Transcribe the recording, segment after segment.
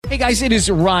Hey guys, it is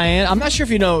Ryan. I'm not sure if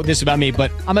you know this about me, but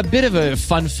I'm a bit of a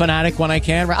fun fanatic when I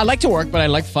can. I like to work, but I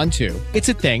like fun too. It's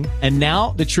a thing. And now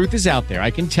the truth is out there.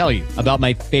 I can tell you about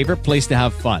my favorite place to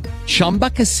have fun. Chumba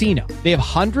Casino. They have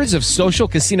hundreds of social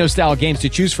casino style games to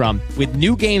choose from with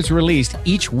new games released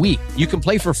each week. You can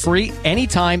play for free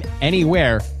anytime,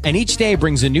 anywhere. And each day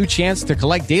brings a new chance to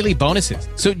collect daily bonuses.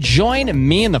 So join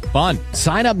me in the fun.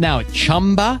 Sign up now at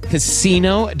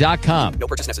ChumbaCasino.com. No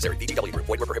purchase necessary. VGW Group.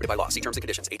 Void where prohibited by law. See terms and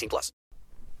conditions. 18+.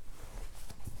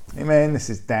 Hey man,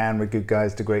 this is Dan with Good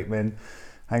Guys to Great Men.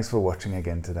 Thanks for watching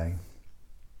again today.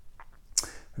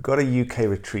 We've got a UK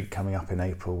retreat coming up in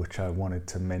April, which I wanted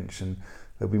to mention.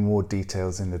 There'll be more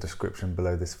details in the description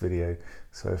below this video.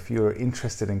 So if you're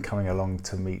interested in coming along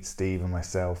to meet Steve and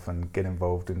myself and get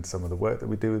involved in some of the work that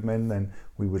we do with men, then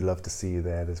we would love to see you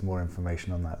there. There's more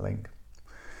information on that link.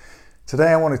 Today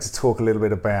I wanted to talk a little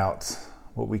bit about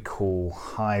what we call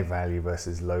high value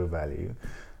versus low value,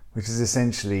 which is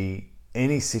essentially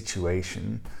any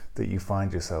situation that you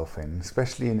find yourself in,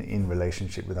 especially in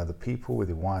relationship with other people, with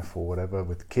your wife or whatever,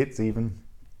 with kids even.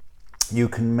 You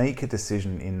can make a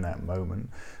decision in that moment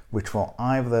which will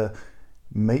either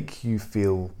make you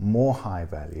feel more high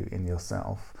value in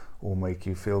yourself or make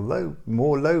you feel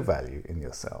more low value in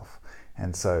yourself.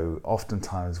 And so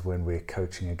oftentimes when we're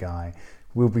coaching a guy,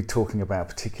 we'll be talking about a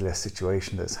particular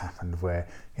situation that's happened where,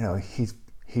 you know, he's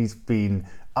been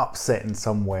upset in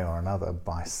some way or another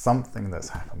by something that's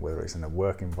happened, whether it's in a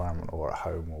work environment or at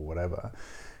home or whatever.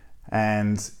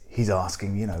 And he's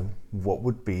asking, you know, what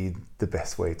would be the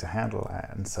best way to handle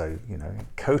that? And so, you know,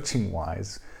 coaching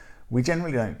wise, we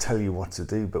generally don't tell you what to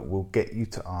do, but we'll get you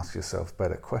to ask yourself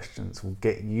better questions. We'll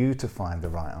get you to find the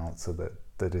right answer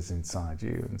that is inside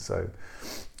you. And so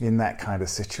in that kind of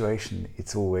situation,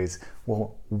 it's always,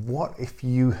 well, what if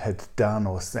you had done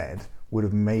or said would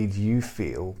have made you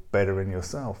feel better in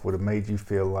yourself, would have made you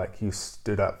feel like you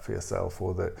stood up for yourself,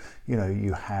 or that, you know,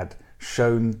 you had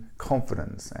shown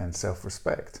confidence and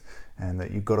self-respect, and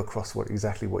that you got across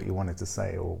exactly what you wanted to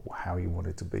say or how you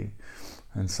wanted to be.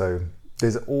 And so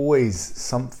there's always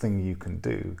something you can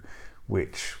do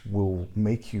which will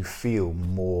make you feel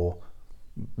more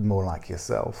like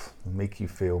yourself, make you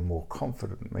feel more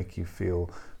confident, make you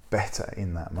feel better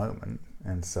in that moment.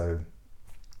 And so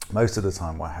most of the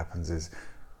time what happens is,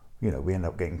 you know, we end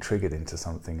up getting triggered into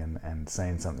something and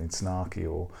saying something snarky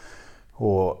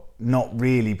or not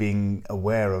really being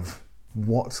aware of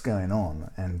what's going on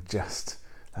and just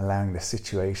allowing the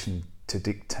situation to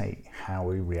dictate how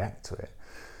we react to it.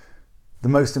 The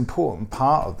most important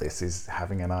part of this is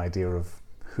having an idea of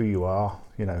who you are,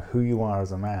 you know, who you are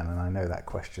as a man. And I know that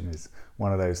question is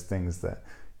one of those things that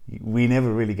we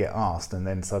never really get asked, and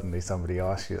then suddenly somebody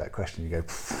asks you that question, you go,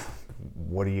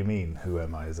 what do you mean, who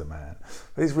am I as a man?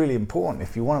 But it's really important.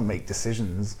 If you want to make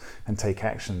decisions and take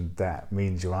action, that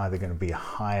means you're either going to be a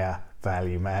higher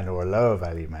value man or a lower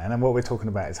value man. And what we're talking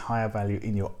about is higher value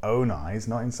in your own eyes,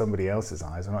 not in somebody else's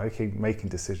eyes. We're not making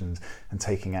decisions and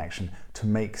taking action to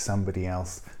make somebody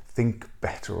else think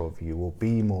better of you or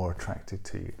be more attracted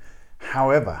to you.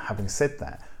 However, having said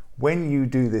that, when you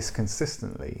do this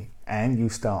consistently and you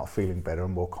start feeling better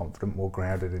and more confident, more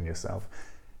grounded in yourself,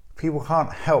 people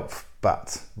can't help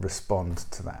but respond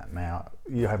to that. Now,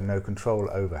 you have no control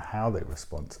over how they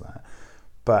respond to that,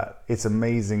 but it's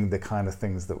amazing the kind of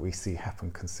things that we see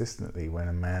happen consistently when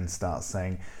a man starts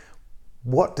saying,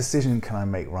 what decision can I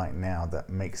make right now that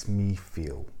makes me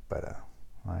feel better,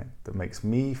 right? That makes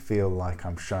me feel like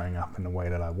I'm showing up in the way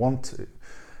that I want to,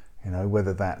 you know,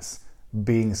 whether that's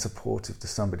being supportive to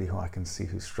somebody who I can see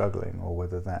who's struggling, or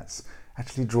whether that's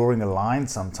actually drawing a line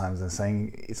sometimes and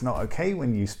saying, it's not okay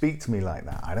when you speak to me like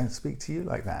that. I don't speak to you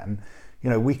like that. And, you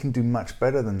know, we can do much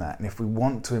better than that. And if we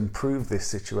want to improve this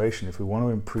situation, if we want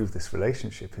to improve this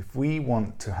relationship, if we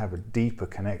want to have a deeper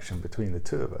connection between the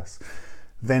two of us,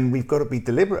 then we've got to be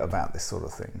deliberate about this sort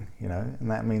of thing, you know, and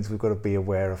that means we've got to be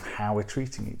aware of how we're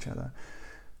treating each other.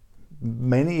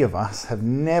 Many of us have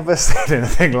never said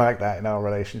anything like that in our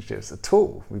relationships at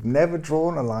all. We've never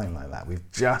drawn a line like that. We've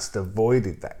just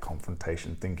avoided that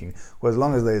confrontation, thinking, well, as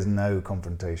long as there's no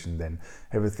confrontation, then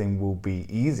everything will be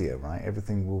easier, right?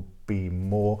 Everything will be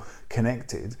more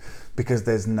connected because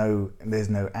there's no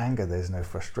anger, there's no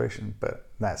frustration. But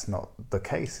that's not the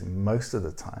case most of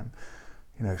the time.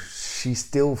 You know, she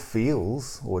still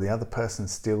feels, or the other person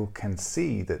still can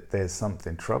see that there's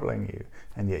something troubling you,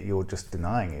 and yet you're just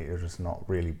denying it. You're just not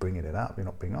really bringing it up. You're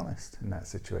not being honest in that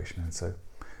situation. And so a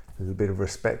little bit of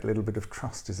respect, a little bit of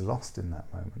trust is lost in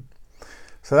that moment.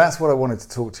 So that's what I wanted to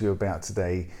talk to you about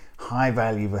today. High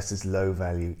value versus low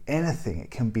value. Anything.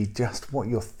 It can be just what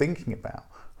you're thinking about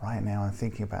right now I'm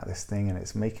thinking about this thing and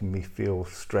it's making me feel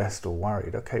stressed or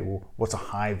worried. Okay, well, what's a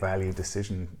high value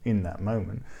decision in that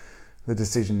moment? The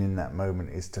decision in that moment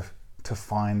is to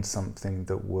find something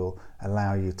that will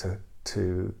allow you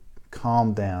to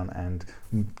calm down and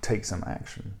take some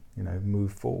action,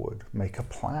 move forward, make a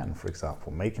plan, for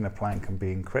example. Making a plan can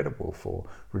be incredible for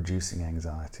reducing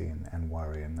anxiety and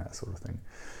worry and that sort of thing.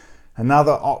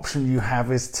 Another option you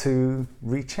have is to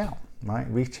reach out, right?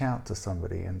 Reach out to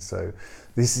somebody. And so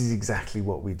this is exactly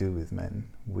what we do with men.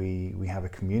 We have a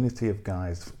community of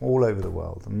guys all over the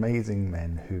world, amazing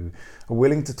men who are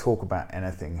willing to talk about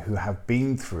anything, who have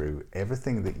been through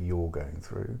everything that you're going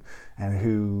through, and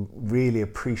who really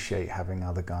appreciate having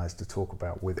other guys to talk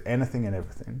about with anything and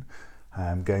everything,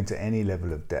 going to any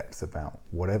level of depth about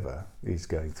whatever you're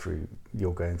going through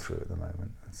at the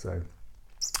moment. So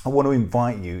I want to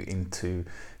invite you into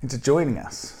joining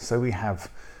us. So we have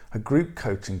a group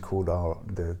coaching called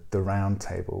the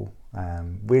Roundtable,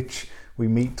 which we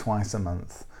meet twice a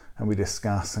month and we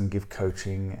discuss and give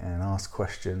coaching and ask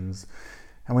questions.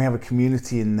 And we have a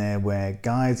community in there where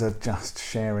guys are just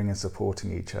sharing and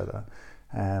supporting each other.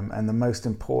 And the most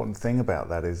important thing about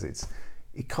that is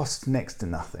it costs next to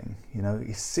nothing.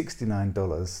 It's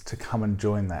 $69 to come and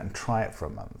join that and try it for a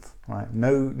month, right?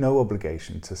 No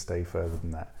obligation to stay further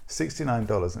than that.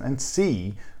 $69 and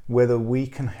see whether we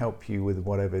can help you with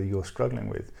whatever you're struggling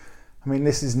with. I mean,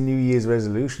 this is New Year's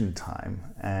resolution time,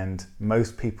 and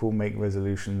most people make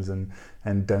resolutions and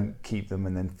don't keep them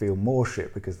and then feel more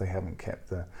shit because they haven't kept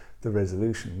the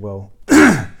resolution. Well,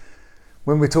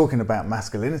 when we're talking about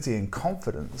masculinity and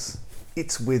confidence,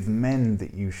 it's with men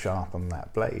that you sharpen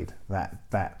that blade,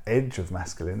 that edge of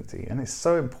masculinity. And it's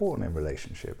so important in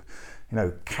relationship.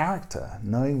 Character,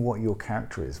 knowing what your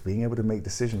character is, being able to make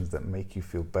decisions that make you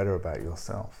feel better about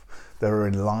yourself, that are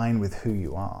in line with who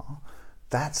you are,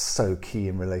 that's so key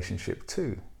in relationship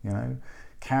too.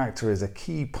 Character is a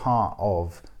key part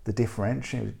of the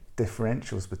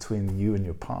differentials between you and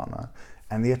your partner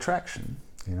and the attraction,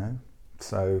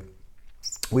 So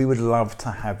we would love to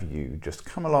have you just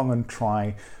come along and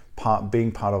try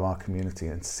being part of our community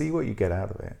and see what you get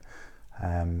out of it.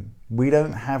 We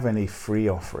don't have any free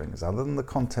offerings other than the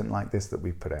content like this that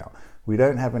we put out. We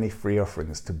don't have any free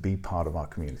offerings to be part of our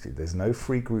community. There's no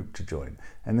free group to join,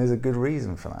 and there's a good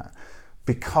reason for that,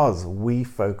 because we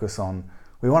focus on,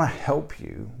 we want to help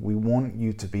you, we want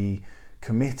you to be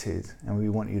committed, and we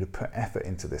want you to put effort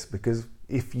into this, because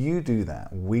if you do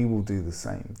that, we will do the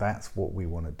same. That's what we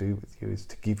want to do with you, is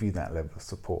to give you that level of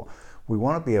support. We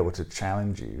want to be able to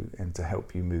challenge you and to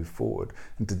help you move forward.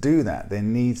 And to do that, there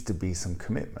needs to be some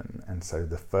commitment. And so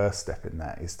the first step in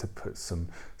that is to put some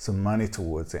money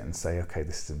towards it and say, okay,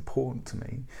 this is important to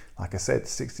me. Like I said,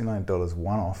 $69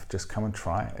 one-off, just come and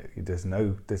try it. There's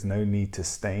no need to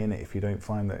stay in it if you don't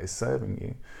find that it's serving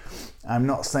you. I'm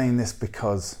not saying this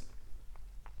because,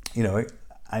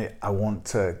 I want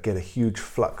to get a huge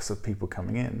flux of people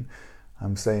coming in.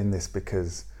 I'm saying this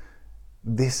because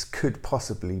this could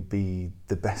possibly be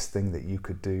the best thing that you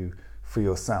could do for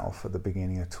yourself at the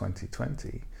beginning of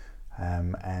 2020.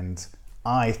 And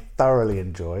I thoroughly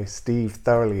enjoy, Steve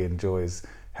thoroughly enjoys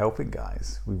helping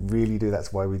guys. We really do.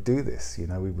 That's why we do this.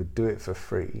 We would do it for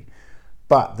free.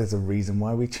 But there's a reason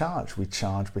why we charge. We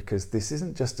charge because this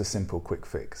isn't just a simple quick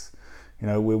fix.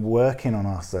 We're working on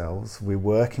ourselves. We're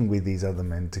working with these other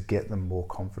men to get them more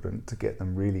confident, to get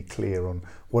them really clear on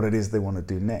what it is they want to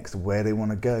do next, where they want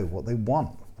to go, what they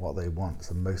want. What they want is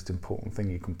the most important thing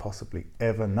you can possibly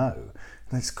ever know.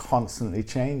 And it's constantly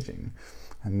changing.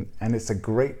 And it's a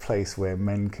great place where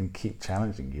men can keep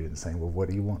challenging you and saying, well, what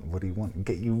do you want? What do you want? And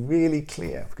get you really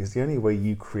clear, because the only way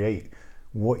you create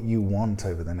what you want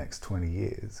over the next 20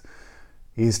 years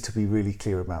is to be really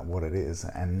clear about what it is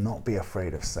and not be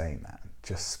afraid of saying that.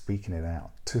 Just speaking it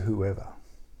out to whoever.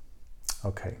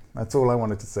 Okay, that's all I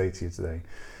wanted to say to you today.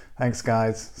 Thanks,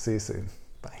 guys. See you soon.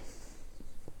 Bye.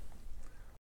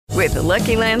 With the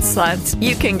Lucky Land Slots,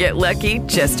 you can get lucky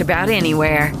just about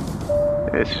anywhere.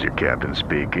 This is your captain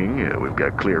speaking. We've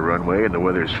got clear runway and the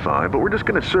weather's fine, but we're just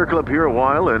going to circle up here a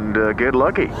while and get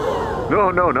lucky.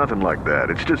 No, nothing like that.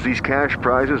 It's just these cash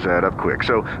prizes add up quick.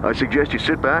 So I suggest you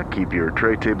sit back, keep your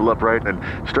tray table upright, and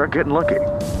start getting lucky.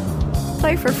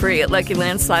 Play for free at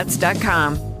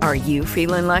LuckyLandSlots.com. Are you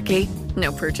feeling lucky?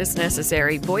 No purchase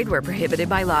necessary. Void where prohibited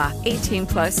by law.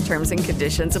 18+ terms and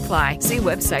conditions apply. See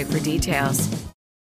website for details.